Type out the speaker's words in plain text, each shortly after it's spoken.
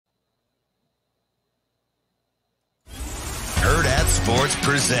Sports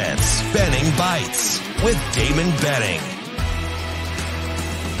presents Benning Bites with Damon Benning.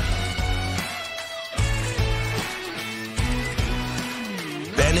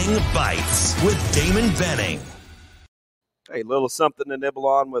 Benning Bites with Damon Benning. Hey, little something to nibble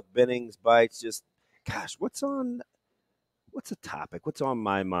on with Benning's Bites. Just, gosh, what's a topic? What's on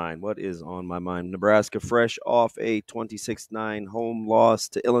my mind? What is on my mind? Nebraska fresh off a 26-9 home loss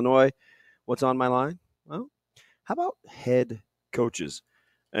to Illinois. What's on my line? Well, how about head coaches?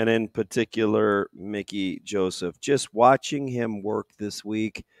 And in particular, Mickey Joseph. Just watching him work this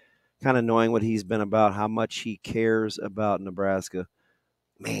week, kind of knowing what he's been about, how much he cares about Nebraska.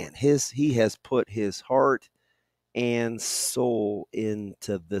 Man, he has put his heart and soul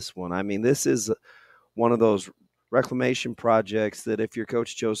into this one. I mean, this is one of those reclamation projects that if you're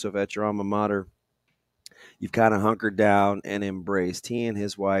Coach Joseph at your alma mater, you've kind of hunkered down and embraced. He and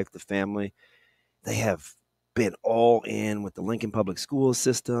his wife, the family, they have been all in with the Lincoln Public School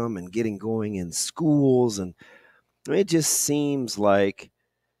system and getting going in schools. And it just seems like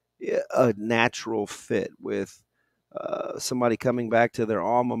a natural fit with somebody coming back to their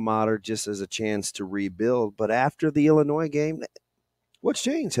alma mater just as a chance to rebuild. But after the Illinois game, what's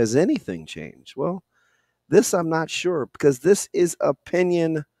changed? Has anything changed? Well, this I'm not sure, because this is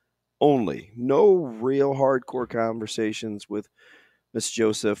opinion only. No real hardcore conversations with Miss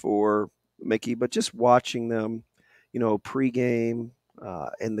Joseph or Mickey, but just watching them, pregame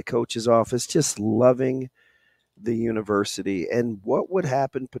in the coach's office, just loving the university and what would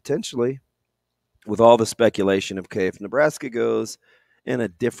happen potentially with all the speculation of, okay, if Nebraska goes in a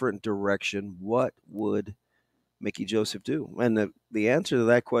different direction, what would Mickey Joseph do? And the answer to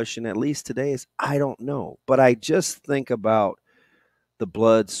that question, at least today, is I don't know. But I just think about the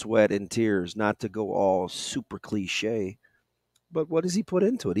blood, sweat, and tears, not to go all super cliche, but what does he put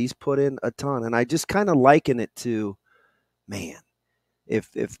into it? He's put in a ton. And I just kind of liken it to, man, if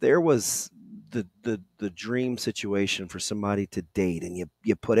there was the dream situation for somebody to date and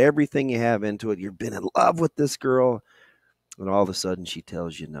you put everything you have into it, you've been in love with this girl, and all of a sudden she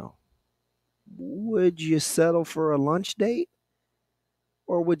tells you no. Would you settle for a lunch date,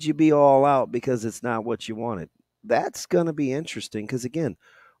 or would you be all out because it's not what you wanted? That's going to be interesting because, again,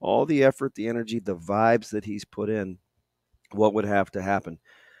 all the effort, the energy, the vibes that he's put in, what would have to happen?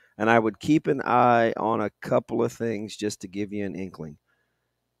 And I would keep an eye on a couple of things just to give you an inkling.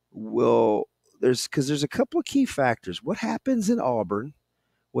 There's a couple of key factors. What happens in Auburn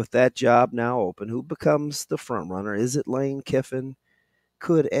with that job now open? Who becomes the front runner? Is it Lane Kiffin?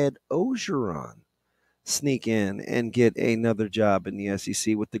 Could Ed Ogeron sneak in and get another job in the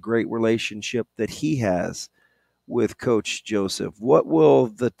SEC with the great relationship that he has with Coach Joseph? What will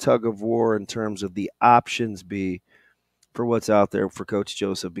the tug of war in terms of the options be for what's out there for Coach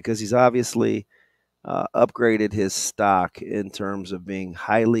Joseph? Because he's obviously upgraded his stock in terms of being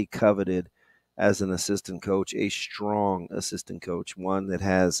highly coveted as an assistant coach, a strong assistant coach, one that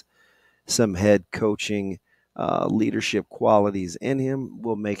has some head coaching leadership qualities in him,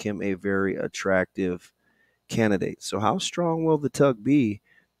 will make him a very attractive candidate. So how strong will the tug be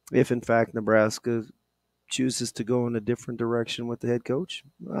if, in fact, Nebraska chooses to go in a different direction with the head coach?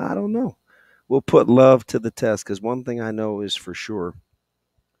 I don't know. We'll put love to the test, because one thing I know is for sure,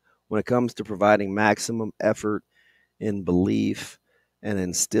 when it comes to providing maximum effort in belief and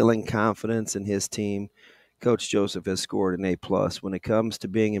instilling confidence in his team, Coach Joseph has scored an A+. When it comes to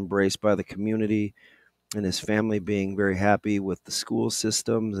being embraced by the community and his family being very happy with the school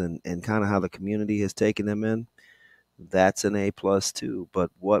systems and kind of how the community has taken them in, that's an A+ too. But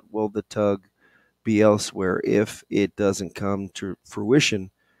what will the tug be elsewhere if it doesn't come to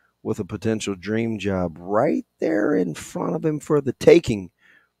fruition with a potential dream job right there in front of him for the taking,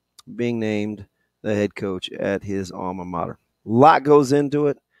 being named the head coach at his alma mater? A lot goes into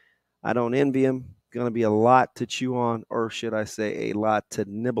it. I don't envy him. Going to be a lot to chew on, or should I say a lot to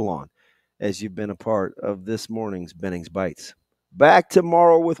nibble on, as you've been a part of this morning's Benning's Bites. Back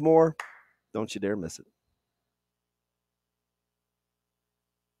tomorrow with more. Don't you dare miss it.